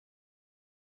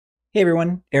Hey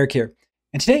everyone, Eric here.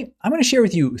 And today I'm going to share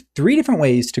with you 3 different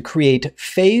ways to create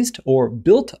phased or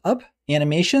built-up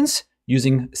animations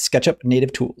using SketchUp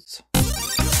native tools.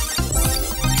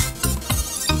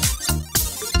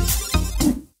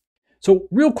 So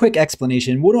real quick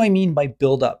explanation, what do I mean by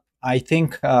build-up? I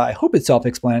hope it's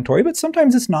self-explanatory, but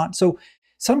sometimes it's not. So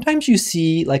sometimes you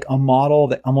see like a model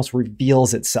that almost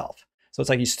reveals itself. So it's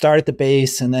like you start at the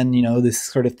base and then, this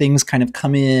sort of things kind of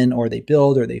come in, or they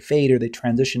build or they fade or they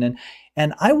transition in.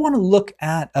 And I want to look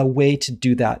at a way to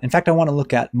do that. In fact, I want to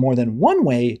look at more than one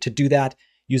way to do that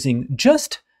using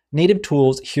just native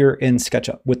tools here in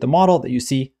SketchUp with the model that you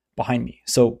see behind me.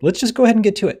 So let's just go ahead and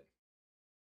get to it.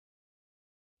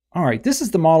 All right, this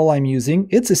is the model I'm using.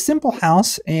 It's a simple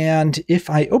house. And if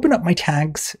I open up my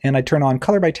tags and I turn on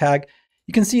color by tag,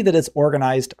 you can see that it's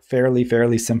organized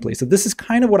fairly simply. So this is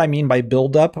kind of what I mean by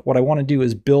build up. What I want to do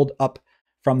is build up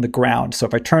from the ground. So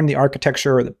if I turn the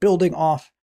architecture or the building off,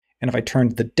 and if I turn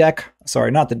the deck,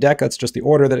 sorry, not the deck, that's just the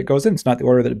order that it goes in. It's not the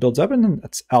order that it builds up in,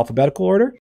 that's alphabetical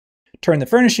order. Turn the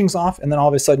furnishings off, and then all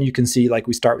of a sudden you can see like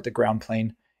we start with the ground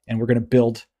plane and we're going to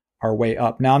build our way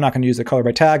up. Now I'm not going to use the color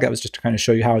by tag. That was just to kind of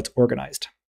show you how it's organized.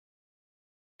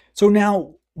 So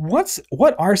now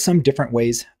what are some different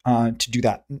ways to do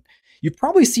that? You've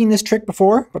probably seen this trick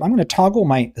before, but I'm going to toggle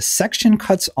my section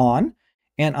cuts on,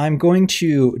 and I'm going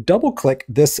to double click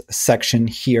this section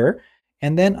here.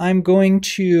 And then I'm going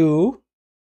to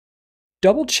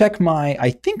double check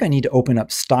I think I need to open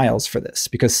up styles for this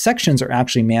because sections are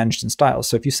actually managed in styles.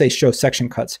 So if you say show section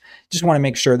cuts, just want to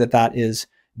make sure that that is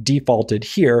defaulted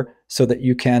here so that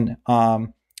you can,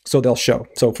 so they'll show.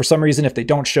 So for some reason, if they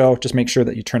don't show, just make sure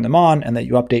that you turn them on and that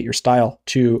you update your style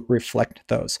to reflect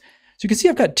those. So you can see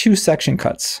I've got 2 section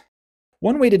cuts.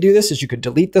 One way to do this is you could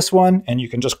delete this one and you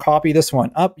can just copy this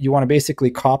one up. You want to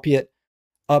basically copy it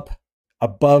up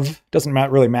above, doesn't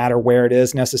really matter where it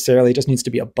is necessarily, it just needs to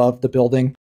be above the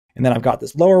building. And then I've got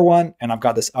this lower one and I've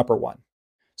got this upper one.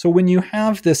 So when you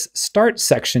have this start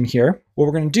section here, what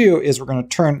we're going to do is we're going to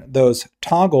turn the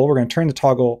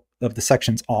toggle of the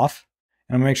sections off.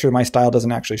 And I'm going to make sure my style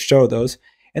doesn't actually show those.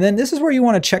 And then this is where you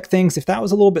want to check things. If that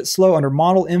was a little bit slow under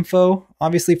model info,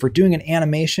 obviously if we're doing an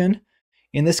animation,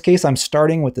 in this case, I'm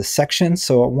starting with the section.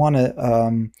 So I'm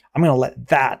going to let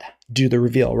that do the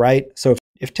reveal, right? So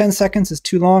if 10 seconds is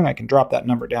too long, I can drop that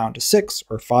number down to 6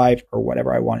 or 5 or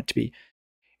whatever I want it to be.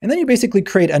 And then you basically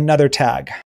create another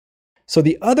tag. So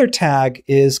the other tag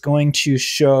is going to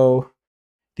show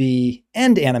the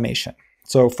end animation.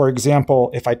 So for example,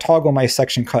 if I toggle my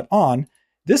section cut on,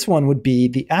 this one would be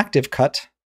the active cut.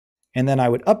 And then I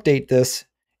would update this.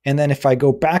 And then if I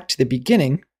go back to the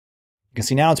beginning, you can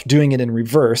see now it's doing it in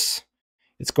reverse.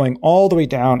 It's going all the way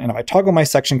down. And if I toggle my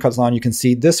section cuts on, you can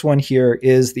see this one here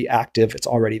is the active. It's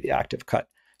already the active cut.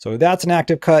 So that's an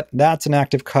active cut. That's an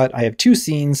active cut. I have 2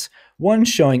 scenes, one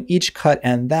showing each cut,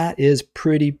 and that is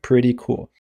pretty cool.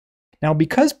 Now,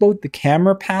 because both the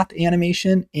camera path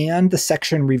animation and the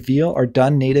section reveal are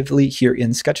done natively here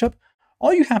in SketchUp,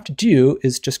 all you have to do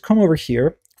is just come over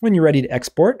here when you're ready to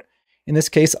export. In this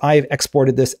case, I've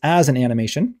exported this as an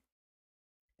animation,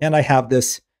 and I have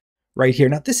this right here.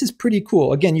 Now, this is pretty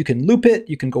cool. Again, you can loop it,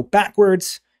 you can go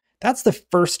backwards. That's the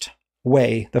first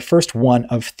way, the first one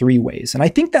of 3 ways. And I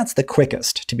think that's the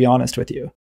quickest, to be honest with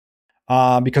you,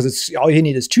 because all you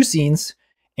need is 2 scenes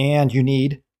and you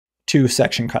need 2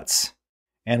 section cuts.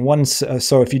 And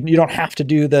so if you don't have to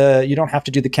do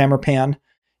the camera pan.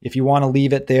 If you want to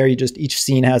leave it there, each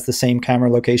scene has the same camera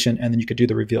location, and then you could do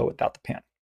the reveal without the pan.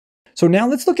 So now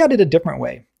let's look at it a different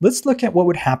way. Let's look at what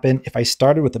would happen if I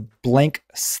started with a blank,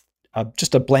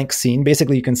 just a blank scene.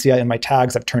 Basically, you can see in my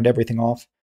tags, I've turned everything off.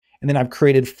 And then I've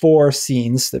created 4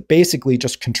 scenes that basically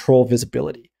just control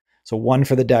visibility. So 1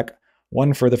 for the deck,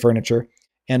 1 for the furniture,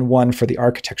 and 1 for the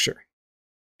architecture.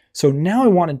 So now I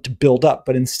want it to build up,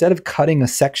 but instead of cutting a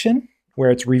section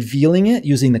where it's revealing it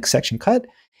using the section cut,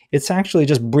 it's actually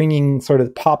just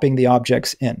popping the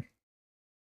objects in.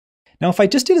 Now, if I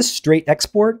just did a straight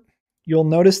export, you'll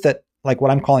notice that like what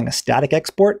I'm calling a static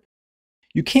export,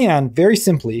 you can very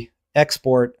simply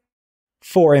export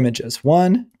 4 images.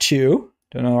 1, 2,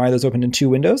 don't know why those opened in 2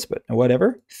 windows, but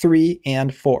whatever, 3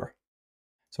 and 4.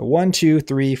 So 1, 2,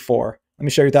 3, 4. Let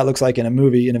me show you what that looks like in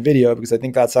a video, because I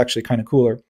think that's actually kind of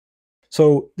cooler.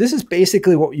 So this is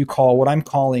basically what I'm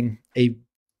calling a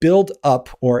build up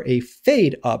or a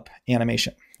fade up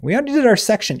animation. We already did our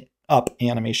section up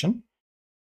animation.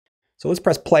 So let's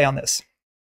press play on this.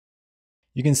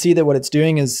 You can see that what it's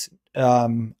doing is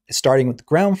starting with the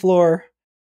ground floor,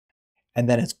 and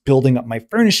then it's building up my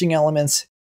furnishing elements,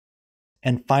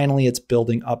 and finally it's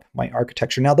building up my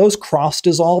architecture. Now those cross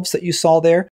dissolves that you saw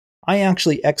there, I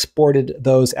actually exported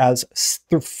those as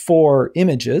 4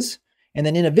 images. And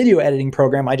then in a video editing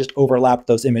program, I just overlapped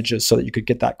those images so that you could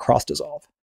get that cross dissolve.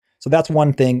 So that's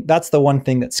one thing. That's the one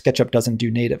thing that SketchUp doesn't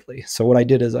do natively. So what I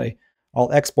did is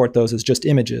I'll export those as just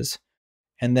images.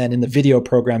 And then in the video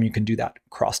program, you can do that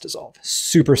cross dissolve.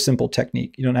 Super simple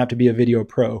technique. You don't have to be a video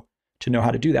pro to know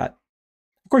how to do that.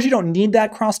 Of course, you don't need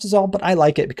that cross dissolve, but I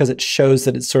like it because it shows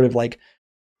that it's sort of like,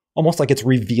 almost like it's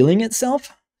revealing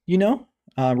itself, you know,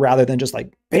 rather than just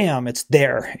like, bam, it's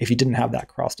there if you didn't have that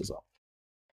cross dissolve.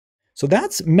 So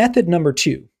that's method number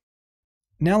 2.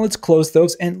 Now let's close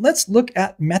those and let's look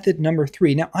at method number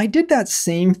 3. Now I did that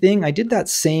same thing. I did that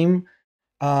same,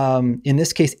 in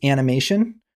this case,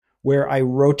 animation, where I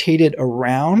rotated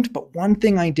around. But one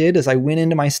thing I did is I went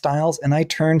into my styles and I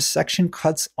turned section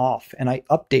cuts off and I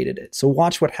updated it. So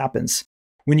watch what happens.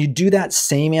 When you do that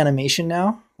same animation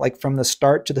now, like from the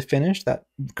start to the finish, that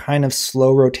kind of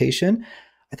slow rotation,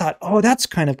 I thought, oh, that's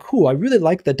kind of cool. I really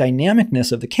like the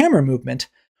dynamicness of the camera movement,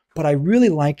 but I really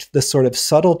liked the sort of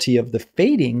subtlety of the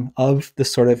fading of the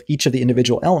sort of each of the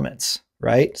individual elements,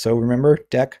 right? So remember,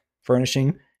 deck,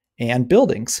 furnishing, and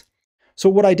buildings. So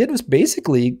what I did was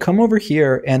basically come over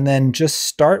here and then just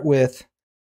start with,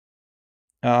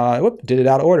 did it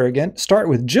out of order again. Start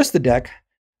with just the deck,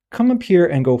 come up here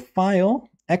and go File,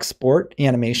 Export,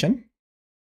 Animation.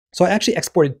 So I actually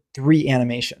exported 3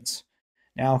 animations.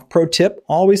 Now, pro tip,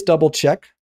 always double check.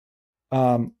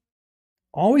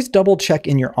 Always double check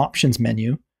in your options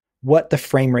menu what the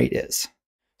frame rate is.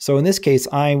 So in this case,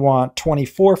 I want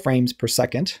 24 frames per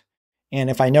second. And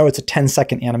if I know it's a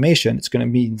 10-second animation, it's going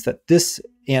to mean that this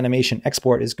animation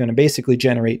export is going to basically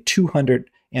generate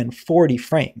 240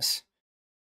 frames.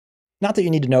 Not that you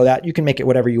need to know that. You can make it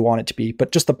whatever you want it to be.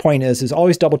 But just the point is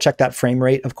always double check that frame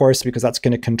rate, of course, because that's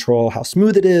going to control how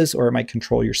smooth it is, or it might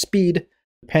control your speed,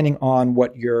 depending on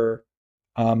what your,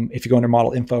 if you go under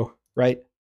model info, right?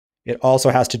 It also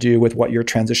has to do with what your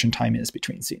transition time is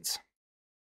between scenes.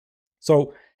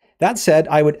 So that said,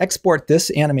 I would export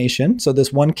this animation, so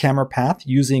this one camera path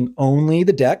using only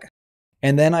the deck,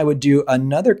 and then I would do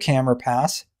another camera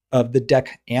pass of the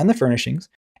deck and the furnishings,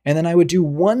 and then I would do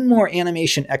one more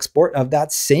animation export of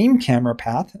that same camera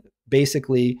path,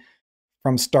 basically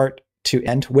from start to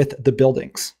end with the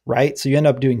buildings, right? So you end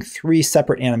up doing 3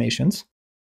 separate animations.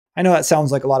 I know that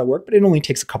sounds like a lot of work, but it only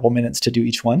takes a couple minutes to do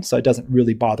each one, so it doesn't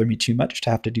really bother me too much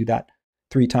to have to do that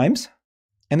 3 times.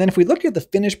 And then if we look at the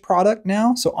finished product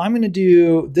now, so I'm going to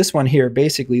do this one here.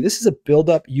 Basically, this is a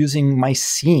buildup using my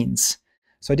scenes.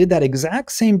 So I did that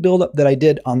exact same buildup that I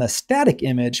did on the static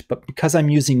image, but because I'm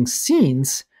using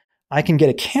scenes, I can get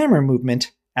a camera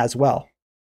movement as well.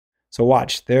 So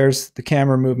watch, there's the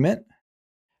camera movement.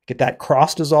 Get that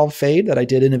cross dissolve fade that I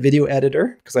did in a video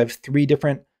editor because I have 3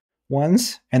 different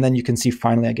ones. And then you can see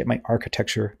finally I get my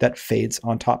architecture that fades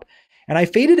on top. And I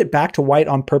faded it back to white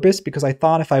on purpose because I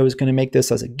thought if I was going to make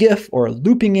this as a GIF or a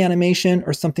looping animation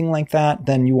or something like that,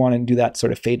 then you want to do that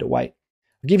sort of fade to white.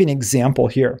 I'll give you an example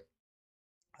here.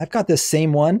 I've got this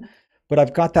same one, but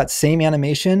I've got that same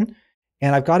animation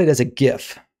and I've got it as a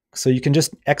GIF. So you can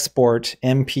just export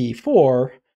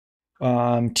MP4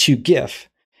 to GIF.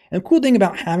 And the cool thing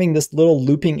about having this little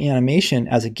looping animation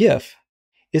as a GIF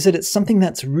is that it's something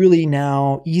that's really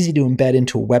now easy to embed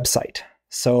into a website.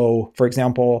 So for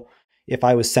example, if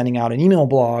I was sending out an email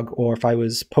blog or if I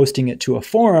was posting it to a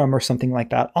forum or something like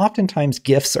that, oftentimes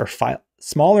GIFs are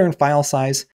smaller in file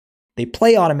size, they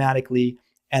play automatically,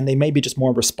 and they may be just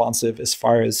more responsive as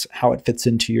far as how it fits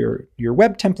into your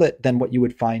web template than what you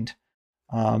would find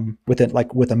with it,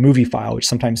 like with a movie file, which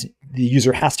sometimes the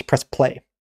user has to press play.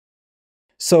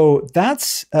 So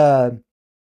that's the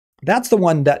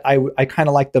one that I kind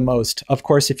of like the most. Of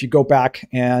course, if you go back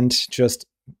and just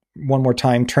one more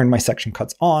time, turn my section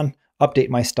cuts on, update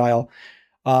my style.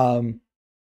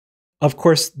 Of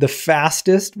course, the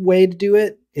fastest way to do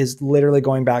it is literally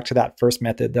going back to that first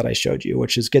method that I showed you,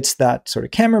 which is gets that sort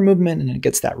of camera movement and it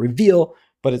gets that reveal,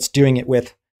 but it's doing it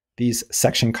with these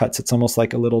section cuts. It's almost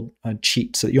like a little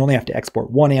cheat. So you only have to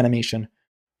export 1 animation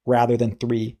rather than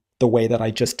 3, the way that I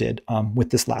just did with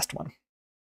this last one.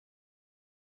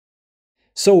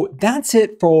 So that's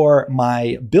it for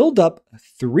my build up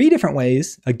 3 different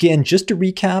ways. Again, just to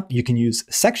recap, you can use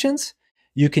sections,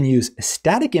 you can use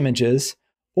static images,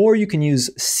 or you can use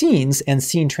scenes and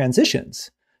scene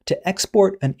transitions to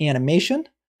export an animation,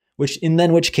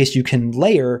 which case you can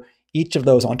layer each of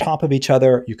those on top of each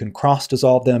other. You can cross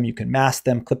dissolve them, you can mask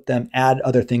them, clip them, add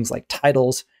other things like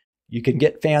titles. You can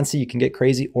get fancy, you can get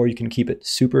crazy, or you can keep it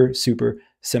super, super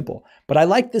simple. But I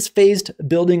like this phased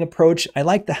building approach. I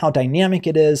like how dynamic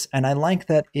it is, and I like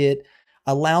that it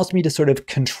allows me to sort of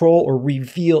control or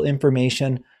reveal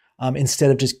information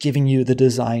instead of just giving you the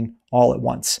design all at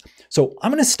once. So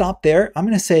I'm going to stop there. I'm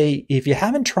going to say, if you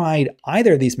haven't tried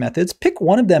either of these methods, pick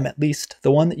one of them at least,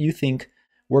 the one that you think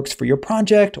works for your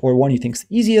project or one you think's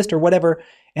the easiest or whatever,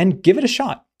 and give it a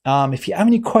shot. If you have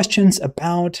any questions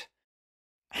about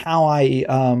how I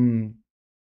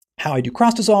do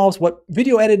cross dissolves, what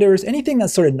video editors, anything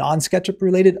that's sort of non-SketchUp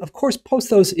related, of course, post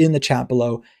those in the chat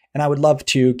below. And I would love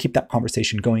to keep that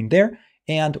conversation going there.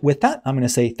 And with that, I'm going to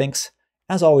say thanks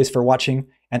as always for watching,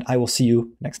 and I will see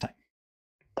you next time.